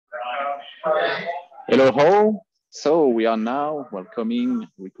Hello all. So we are now welcoming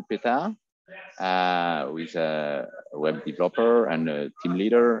Rikupekka, who is a web developer and a team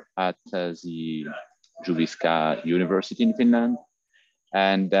leader at the Jyväskylä University in Finland.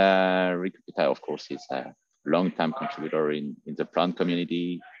 And Rikupekka, of course, is a long-time contributor in the Plone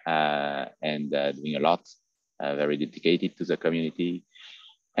community and doing a lot, very dedicated to the community.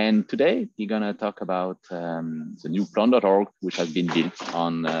 And today we're gonna talk about the new Plone.org, which has been built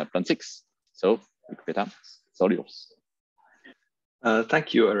on Plone 6. So, Rikupekka, it's all yours.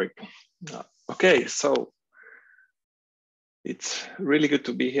 Thank you, Eric. Okay, so it's really good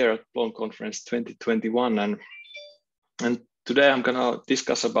to be here at Plone Conference 2021, and today I'm gonna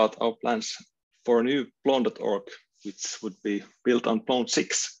discuss about our plans for a new Plone.org, which would be built on Plone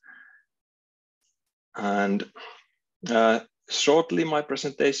 6. And shortly, my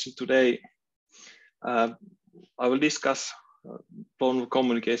presentation today, I will discuss Plone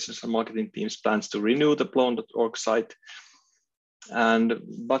communications and marketing team's plans to renew the Plone.org site.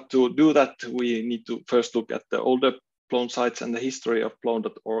 But to do that, we need to first look at the older Plone sites and the history of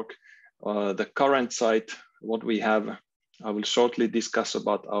Plone.org. The current site, what we have, I will shortly discuss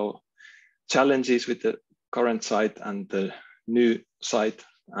about our challenges with the current site and the new site,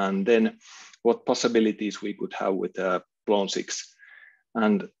 and then what possibilities we could have with Plone 6.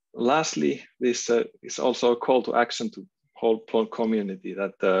 And lastly, this is also a call to action to whole Plone community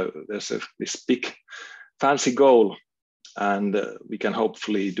that there's this big fancy goal, and we can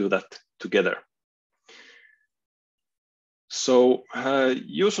hopefully do that together. So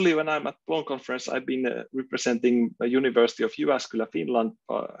usually when I'm at Plone conference, I've been representing the University of Jyväskylä, Finland,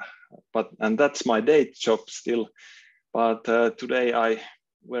 and that's my day job still. But today I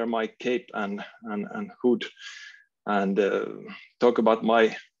wear my cape and hood and talk about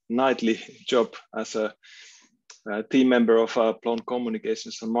my nightly job as a team member of a Plone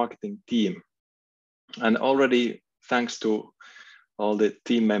communications and marketing team. And already thanks to all the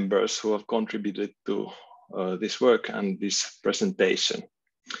team members who have contributed to this work and this presentation.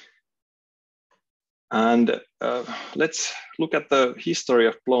 And let's look at the history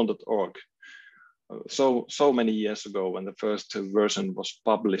of Plone.org. So many years ago when the first version was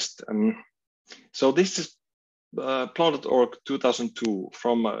published. So this is Plone.org 2002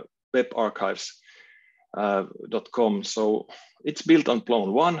 from webarchives.com. So it's built on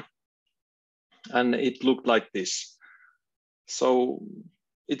Plone 1 and it looked like this. So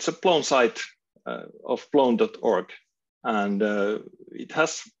it's a Plone site of Plone.org, and it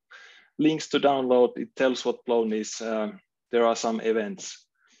has links to download. It tells what Plone is. There are some events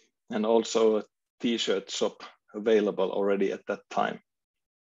and also a t-shirt shop available already at that time.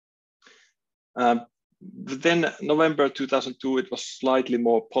 Then November 2002, it was slightly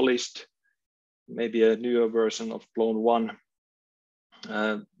more polished, maybe a newer version of Plone 1.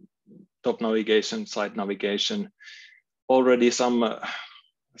 Top navigation, site navigation. Already some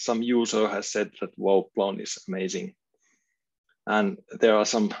user has said that, wow, Plone is amazing. And there are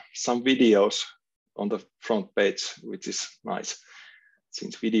some videos on the front page, which is nice,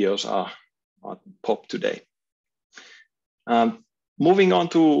 since videos are pop today. Moving on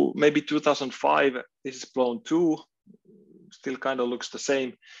to maybe 2005, this is Plone 2, still kind of looks the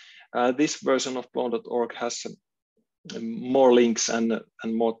same. This version of Plone.org has more links and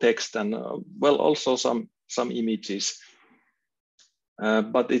more text and well, also some images.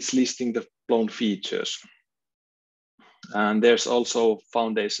 But it's listing the Plone features. And there's also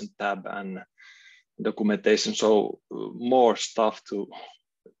foundation tab and documentation, so more stuff to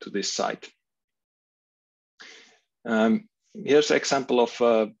this site. Here's an example of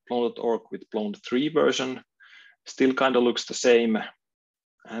Plone.org with Plone 3 version. Still kind of looks the same.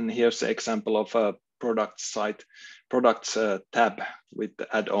 And here's an example of a products tab with the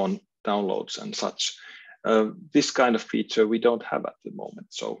add-on downloads and such. This kind of feature we don't have at the moment,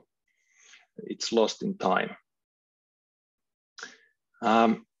 so it's lost in time.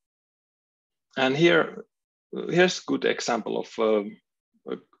 And here's a good example of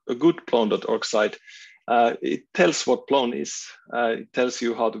a good Plone.org site. It tells what Plone is. It tells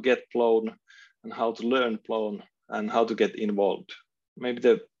you how to get Plone and how to learn Plone and how to get involved. Maybe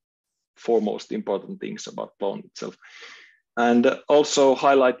the four most important things about Plone itself. And also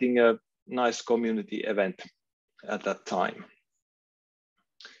highlighting a nice community event at that time.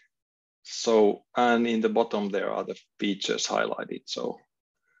 So, and in the bottom there are the features highlighted, so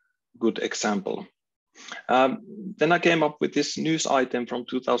good example. Then I came up with this news item from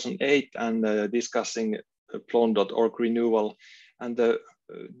 2008 and discussing Plone.org renewal. And the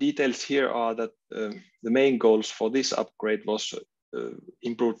details here are that the main goals for this upgrade was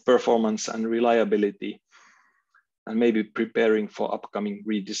improved performance and reliability, and maybe preparing for upcoming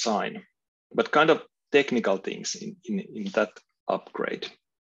redesign. but kind of technical things in that upgrade.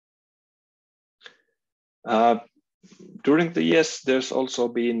 During the years, there's also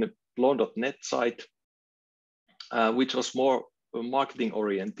been Plone.net site, which was more marketing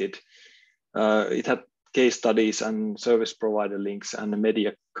oriented. It had case studies and service provider links and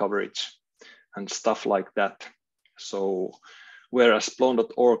media coverage and stuff like that. So whereas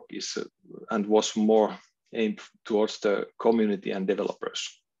Plone.org is and was more aimed towards the community and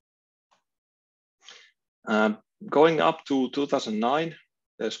developers. Going up to 2009,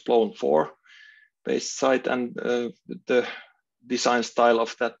 there's Plone 4 based site, and the design style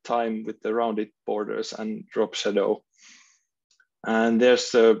of that time with the rounded borders and drop shadow. And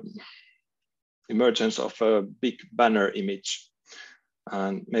there's the emergence of a big banner image,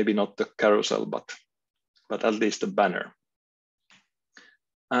 and maybe not the carousel, but at least the banner.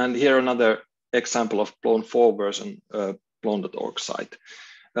 And here another example of Plone 4 version, Plone.org site.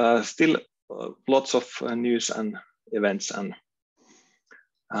 Still lots of news and events and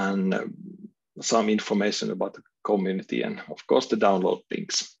some information about the community, and of course the download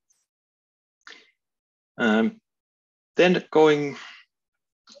links. Then going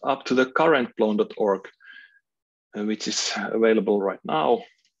up to the current Plone.org, which is available right now.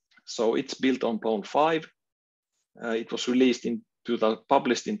 So it's built on Plone 5. It was released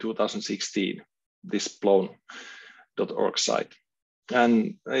published in 2016, this Plone.org site.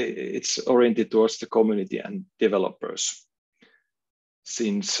 And it's oriented towards the community and developers,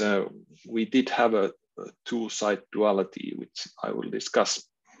 since we did have a two-site duality, which I will discuss.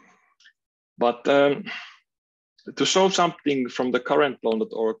 But to show something from the current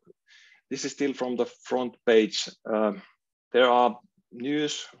Plone.org, this is still from the front page. There are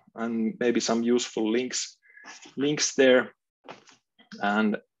news and maybe some useful links there.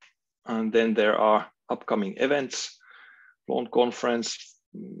 And then there are upcoming events, Plone conference,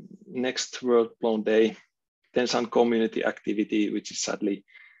 next World Plone Day, then some community activity, which is sadly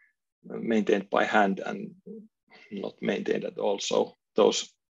maintained by hand and not maintained at all. So those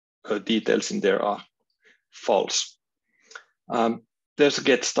details in there are false. There's a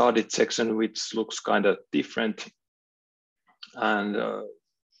get started section, which looks kind of different. And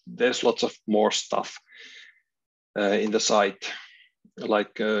there's lots of more stuff in the site,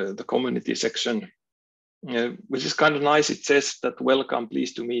 like the community section, which is kind of nice. It says that welcome,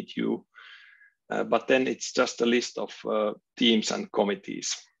 pleased to meet you. But then it's just a list of teams and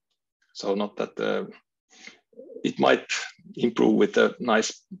committees. So not that it might improve with a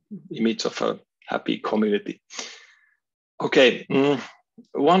nice image of a happy community. Okay,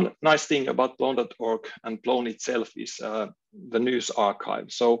 one nice thing about Plone.org and Plone itself is the news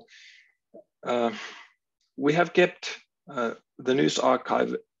archive. So we have kept the news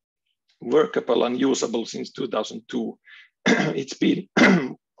archive workable and usable since 2002. It's been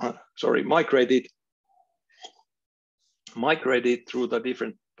migrated through the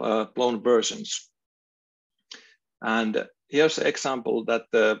different Plone versions. And here's an example that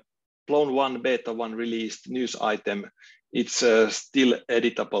the Plone 1 beta 1 released news item. It's still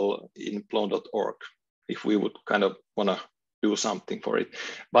editable in Plone.org if we would kind of want to do something for it.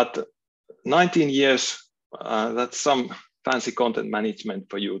 But 19 years, that's some fancy content management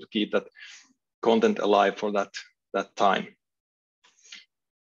for you to keep that content alive for that time.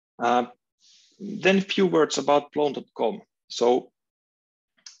 Then a few words about Plone.com. So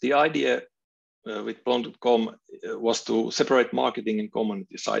the idea with Plone.com was to separate marketing and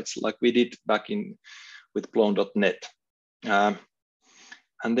community sites like we did back with Plone.net. And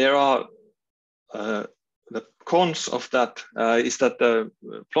there are the cons of that is that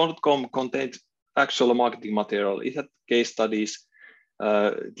Plone.com contained actual marketing material. It had case studies,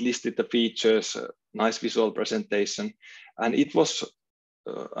 it listed the features, nice visual presentation, and it was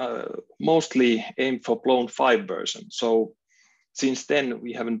mostly aimed for Plone 5 version. So since then,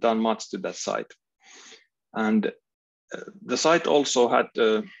 we haven't done much to that site. And the site also had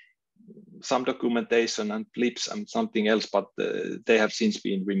some documentation and clips and something else, but they have since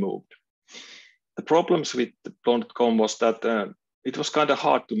been removed. The problems with Plone.com was that it was kind of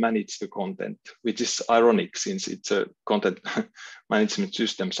hard to manage the content, which is ironic since it's a content management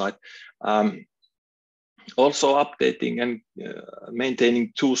system site. Also updating and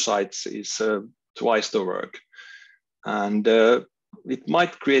maintaining two sites is twice the work. And it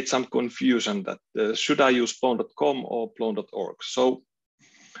might create some confusion that should I use Plone.com or Plone.org? So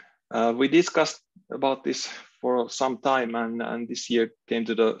we discussed about this for some time, and this year came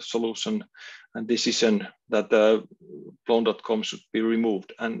to the solution and decision that Plone.com should be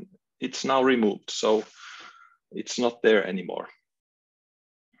removed, and it's now removed, so it's not there anymore.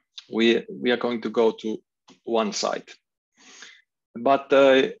 We are going to go to one site. But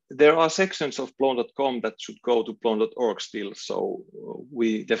there are sections of plone.com that should go to plone.org still, so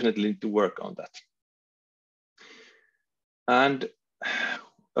we definitely need to work on that. And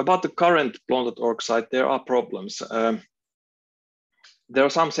about the current plone.org site, there are problems. There are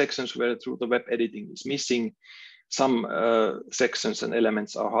some sections where through the web editing is missing. Some sections and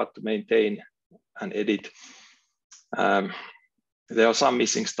elements are hard to maintain and edit. There are some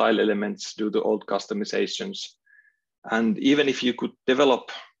missing style elements due to old customizations. And even if you could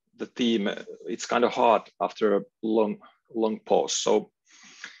develop the theme, it's kind of hard after a long pause. So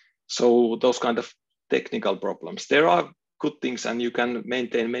those kind of technical problems. There are good things and you can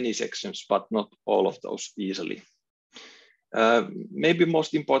maintain many sections, but not all of those easily. Maybe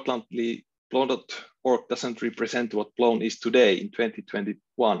most importantly, Plone.org doesn't represent what Plone is today in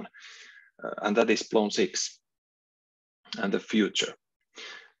 2021, and that is Plone 6 and the future.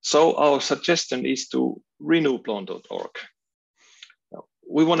 So our suggestion is to renew Plone.org.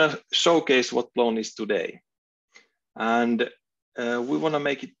 We want to showcase what Plone is today, and we want to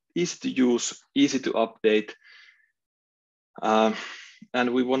make it easy to use, easy to update,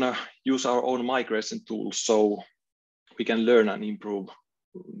 and we want to use our own migration tools so we can learn and improve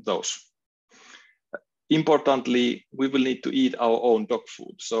those. Importantly, we will need to eat our own dog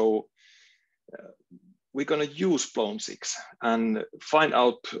food. So we're going to use Plone 6 and find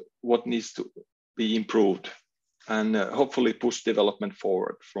out what needs to be improved and hopefully push development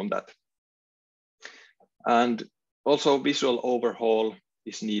forward from that. And also visual overhaul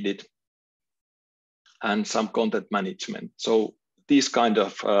is needed and some content management. So these kind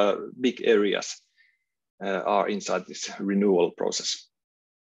of big areas are inside this renewal process.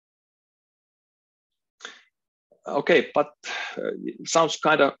 Okay, but it sounds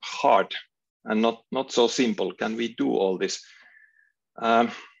kind of hard and not so simple. Can we do all this?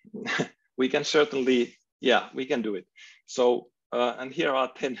 We can certainly, yeah, we can do it. So, and here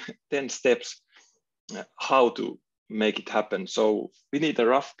are 10 steps how to make it happen. So we need a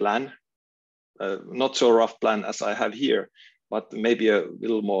rough plan, not so rough plan as I have here, but maybe a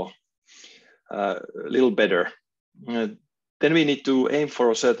little more, a little better. Then we need to aim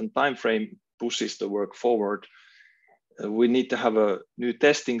for a certain time frame, pushes the work forward. We need to have a new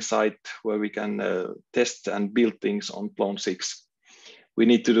testing site where we can test and build things on Plone 6. We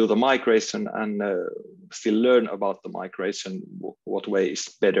need to do the migration and still learn about the migration, what way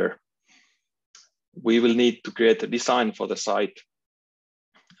is better. We will need to create a design for the site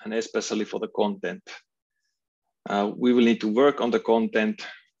and especially for the content. We will need to work on the content,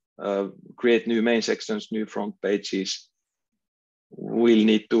 create new main sections, new front pages. We'll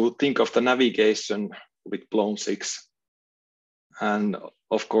need to think of the navigation with Plone 6 and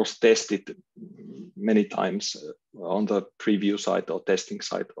of course test it many times on the preview site or testing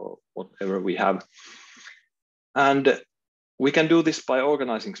site or whatever we have. And we can do this by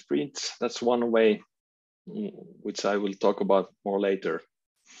organizing sprints. That's one way, which I will talk about more later.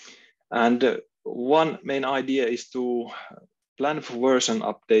 And one main idea is to plan for version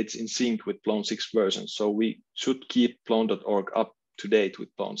updates in sync with Plone 6 versions. So we should keep Plone.org up to date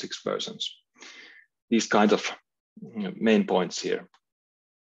with Plone 6 versions. These kind of main points here.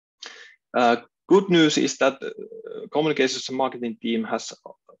 Good news is that communications and marketing team has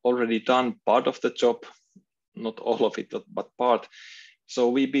already done part of the job, not all of it, but part. So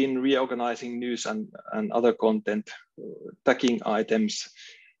we've been reorganizing news and other content, tagging items,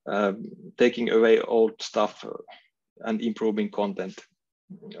 taking away old stuff and improving content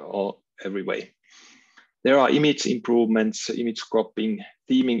every way. There are image improvements, image cropping,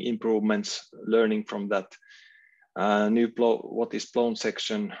 theming improvements, learning from that. New what is Plone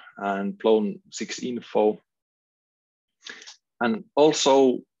section and Plone 6 info. And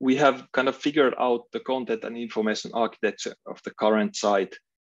also we have kind of figured out the content and information architecture of the current site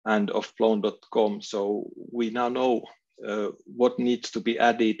and of Plone.com. So we now know what needs to be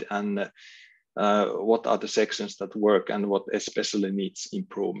added and what are the sections that work and what especially needs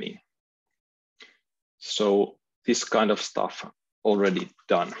improving. So this kind of stuff already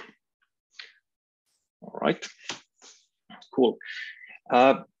done. All right, cool.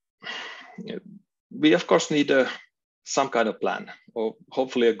 We of course need some kind of plan, or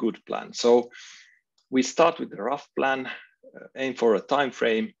hopefully a good plan. So we start with the rough plan, aim for a time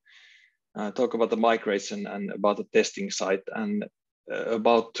frame, talk about the migration and about the testing site and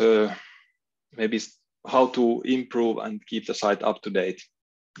about maybe how to improve and keep the site up to date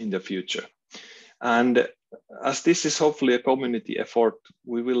in the future. And as this is hopefully a community effort,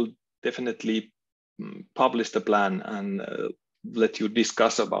 we will definitely publish the plan and let you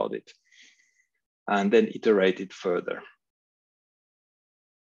discuss about it and then iterate it further.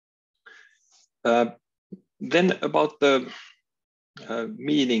 Then about the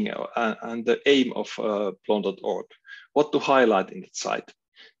meaning and the aim of Plone.org, what to highlight in the site.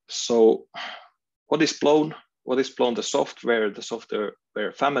 So what is Plone? What is Plone, the software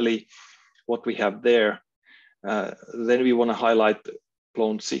family, what we have there. Then we want to highlight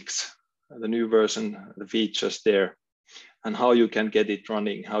Plone 6, the new version, the features there, and how you can get it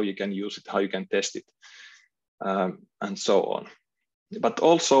running, how you can use it, how you can test it, and so on. But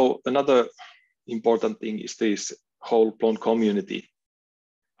also another important thing is this whole Plone community.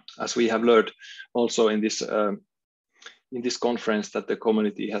 As we have learned also in this conference, that the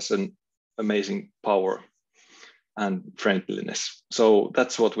community has an amazing power and friendliness. So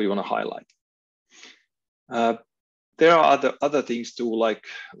that's what we want to highlight. There are other things too, like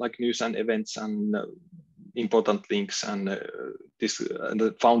news and events and important links and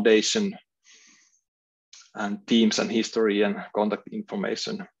the foundation and themes and history and contact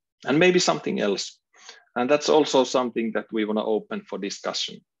information, and maybe something else. And that's also something that we want to open for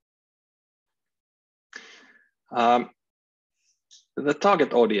discussion. The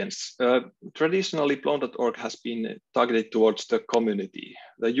target audience. Traditionally, Plone.org has been targeted towards the community,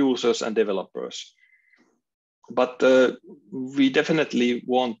 the users and developers. But we definitely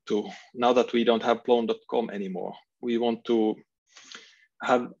want to, now that we don't have Plone.com anymore, we want to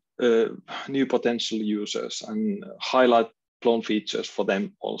have new potential users and highlight Plone features for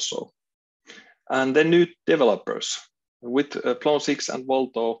them also. And then new developers. With Plone 6 and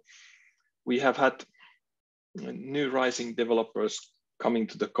Volto, we have had new rising developers coming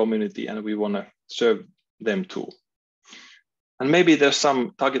to the community, and we want to serve them too. And maybe there's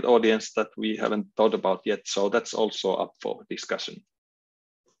some target audience that we haven't thought about yet, so that's also up for discussion.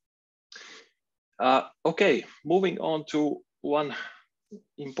 Okay, moving on to one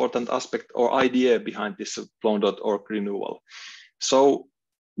important aspect or idea behind this Plone.org renewal. So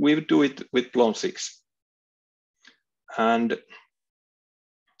we do it with Plone 6. And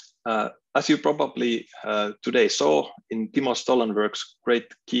as you probably today saw in Timo Stollenberg's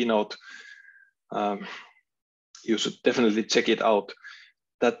great keynote, you should definitely check it out,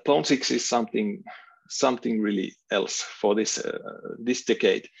 that Plone 6 is something really else for this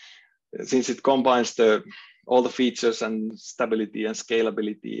decade, since it combines all the features and stability and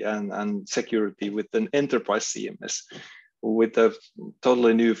scalability and security with an enterprise CMS with a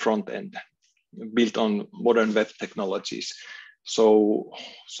totally new front end built on modern web technologies. So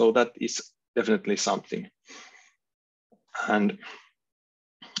that is definitely something. And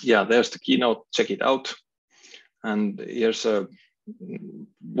yeah, there's the keynote, check it out. And here's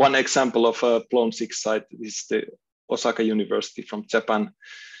one example of a Plone 6 site. This is the Osaka University from Japan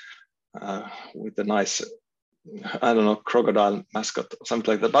with a nice, I don't know, crocodile mascot or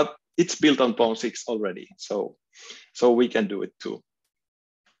something like that. But it's built on Plone 6 already, so we can do it too.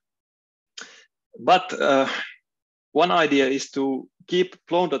 But one idea is to keep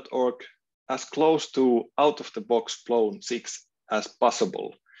Plone.org as close to out-of-the-box Plone 6 as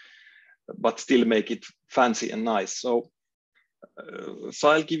possible, but still make it fancy and nice. So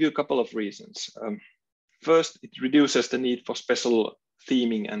I'll give you a couple of reasons. First, it reduces the need for special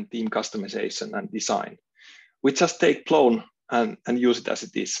theming and theme customization and design. We just take Plone and use it as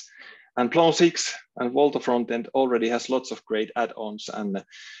it is. And Plone 6 and Volto frontend already has lots of great add-ons and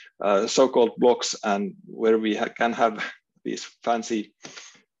so-called blocks, and where we can have these fancy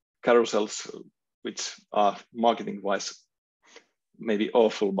carousels, which are marketing-wise maybe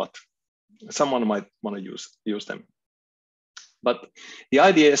awful, but someone might want to use them. But the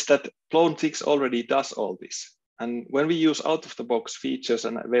idea is that Plone 6 already does all this. And when we use out-of-the-box features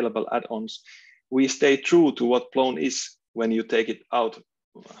and available add-ons, we stay true to what Plone is when you take it out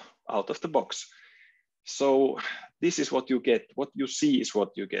of the box. So this is what you get. What you see is what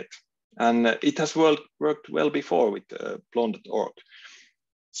you get. And it has worked well before with Plone.org.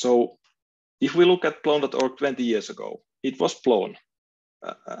 So if we look at Plone.org 20 years ago, it was Plone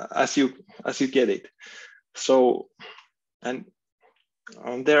as you get it. So, and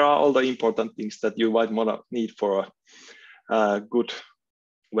there are all the important things that you might want to need for a good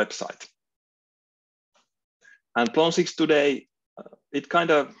website. And Plone 6 today, it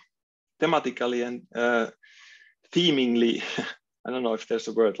kind of thematically and themingly, I don't know if there's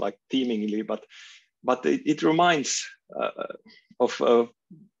a word like themingly, but it reminds of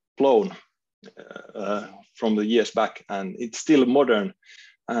Plone from the years back, and it's still modern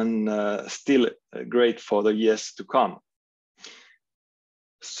and still great for the years to come.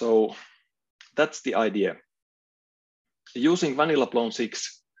 So that's the idea. Using vanilla Plone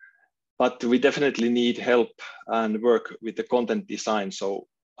 6, but we definitely need help and work with the content design. So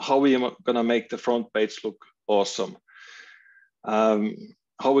how we are going to make the front page look awesome?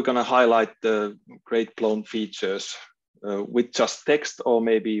 How we're going to highlight the great Plone features with just text, or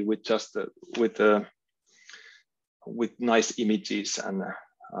maybe with just with nice images and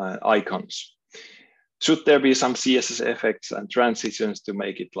icons? Should there be some CSS effects and transitions to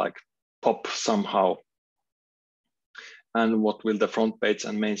make it like pop somehow? And what will the front page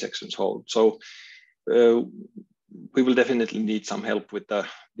and main sections hold? So we will definitely need some help with the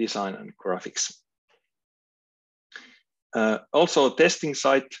design and graphics. Also a testing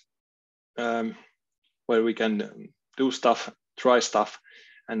site where we can do stuff, try stuff,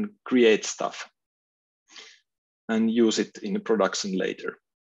 and create stuff, and use it in production later.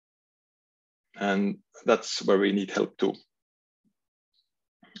 And that's where we need help too.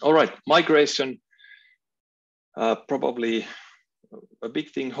 All right, migration, probably a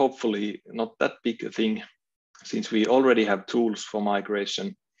big thing, hopefully not that big a thing, since we already have tools for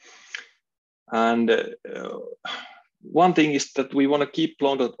migration. And one thing is that we want to keep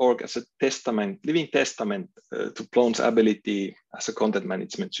Plone.org as a testament, living testament to Plone's ability as a content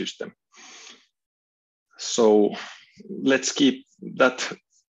management system. So let's keep that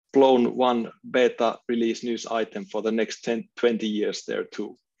Plone 1 beta release news item for the next 10, 20 years there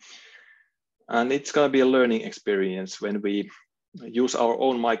too. And it's going to be a learning experience when we use our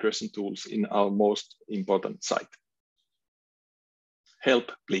own migration tools in our most important site.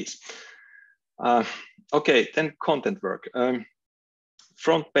 Help, please. Okay, then content work.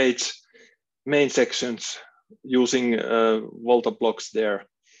 Front page, main sections, using Volta blocks there.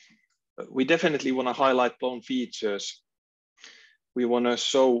 We definitely want to highlight Plone features. We want to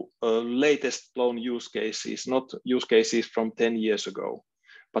show latest Plone use cases, not use cases from 10 years ago,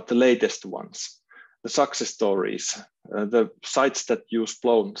 but the latest ones, the success stories, the sites that use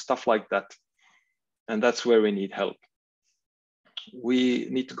Plone, stuff like that. And that's where we need help. We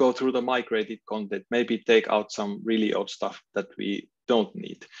need to go through the migrated content, maybe take out some really old stuff that we don't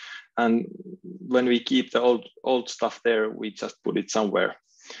need. And when we keep the old stuff there, we just put it somewhere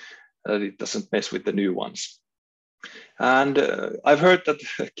that it doesn't mess with the new ones. And I've heard that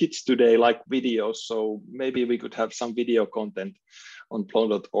kids today like videos, so maybe we could have some video content on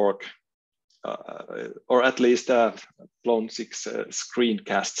Plone.org, or at least Plone 6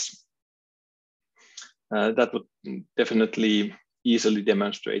 screencasts. That would definitely easily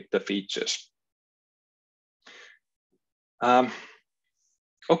demonstrate the features.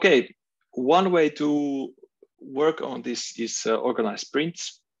 Okay, one way to work on this is organize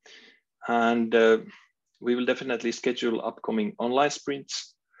sprints, and we will definitely schedule upcoming online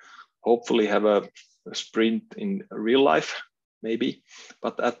sprints, hopefully have a sprint in real life, maybe,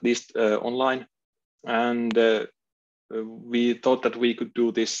 but at least online. And we thought that we could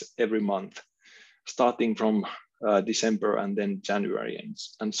do this every month, starting from December and then January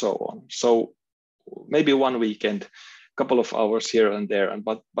and so on. So maybe one weekend, a couple of hours here and there,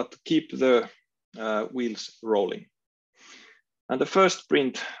 but keep the wheels rolling. And the first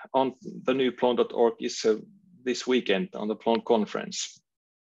sprint on the new Plone.org is this weekend on the Plone conference.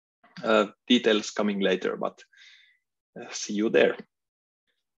 Details coming later, but see you there.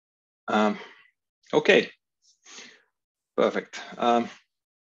 Okay, perfect. To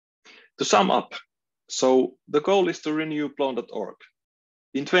sum up, so the goal is to renew Plone.org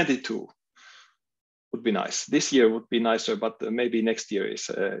in 22. Would be nice. This year would be nicer, but maybe next year is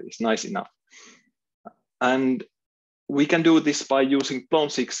nice enough. And we can do this by using Plone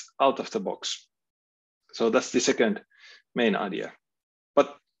 6 out of the box. So that's the second main idea.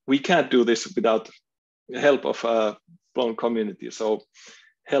 But we can't do this without the help of Plone community. So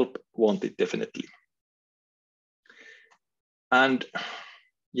help wanted definitely. And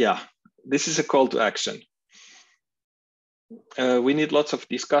yeah, this is a call to action. We need lots of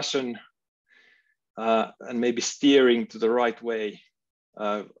discussion and maybe steering to the right way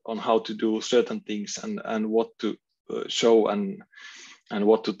on how to do certain things and what to show and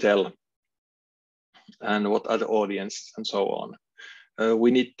what to tell and what other audience and so on.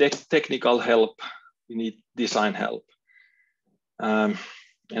 We need technical help, we need design help, and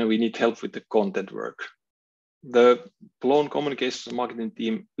we need help with the content work. The Plone communications and marketing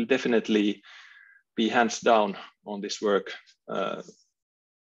team will definitely be hands down on this work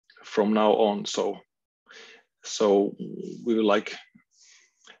from now on. So we will like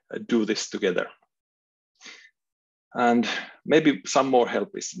do this together. And maybe some more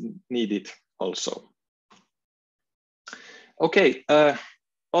help is needed also. Okay,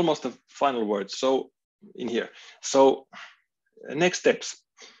 almost the final words. So in here. So next steps.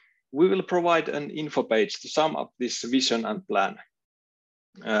 We will provide an info page to sum up this vision and plan.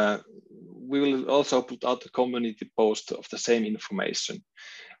 We will also put out a community post of the same information.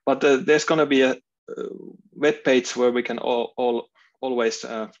 But there's going to be a web page where we can always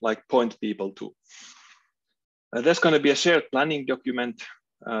like point people to. There's going to be a shared planning document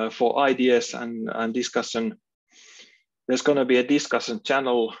for ideas and discussion. There's going to be a discussion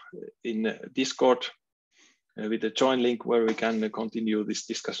channel in Discord with a join link where we can continue this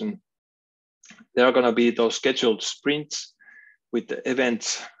discussion. There are going to be those scheduled sprints with the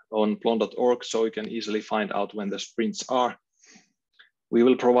events on plone.org, so you can easily find out when the sprints are. We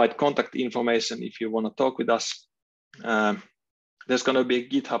will provide contact information if you want to talk with us. There's going to be a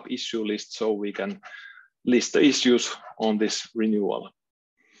GitHub issue list, so we can list the issues on this renewal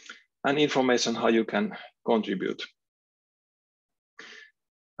and information how you can contribute.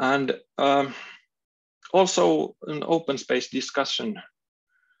 And also an open space discussion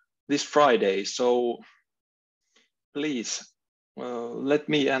this Friday. So please let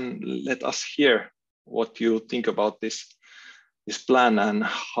me and let us hear what you think about this plan and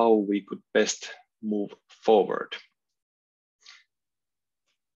how we could best move forward.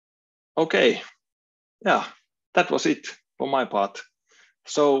 Okay, yeah, that was it for my part.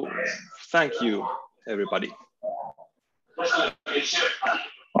 So thank you, everybody.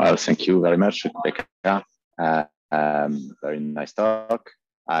 Well, thank you very much, Rikupekka. Very nice talk.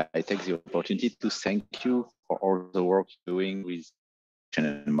 I take the opportunity to thank you for all the work you're doing with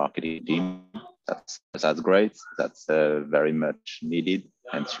the marketing team. That's great. That's very much needed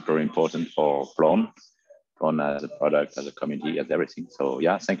and super important for Plone as a product, as a community, as everything. So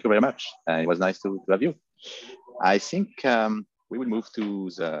yeah, thank you very much. It was nice to have you. I think we will move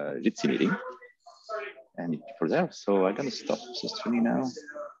to the Jitsi meeting and people there. So I'm gonna stop the streaming now.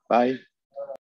 Bye.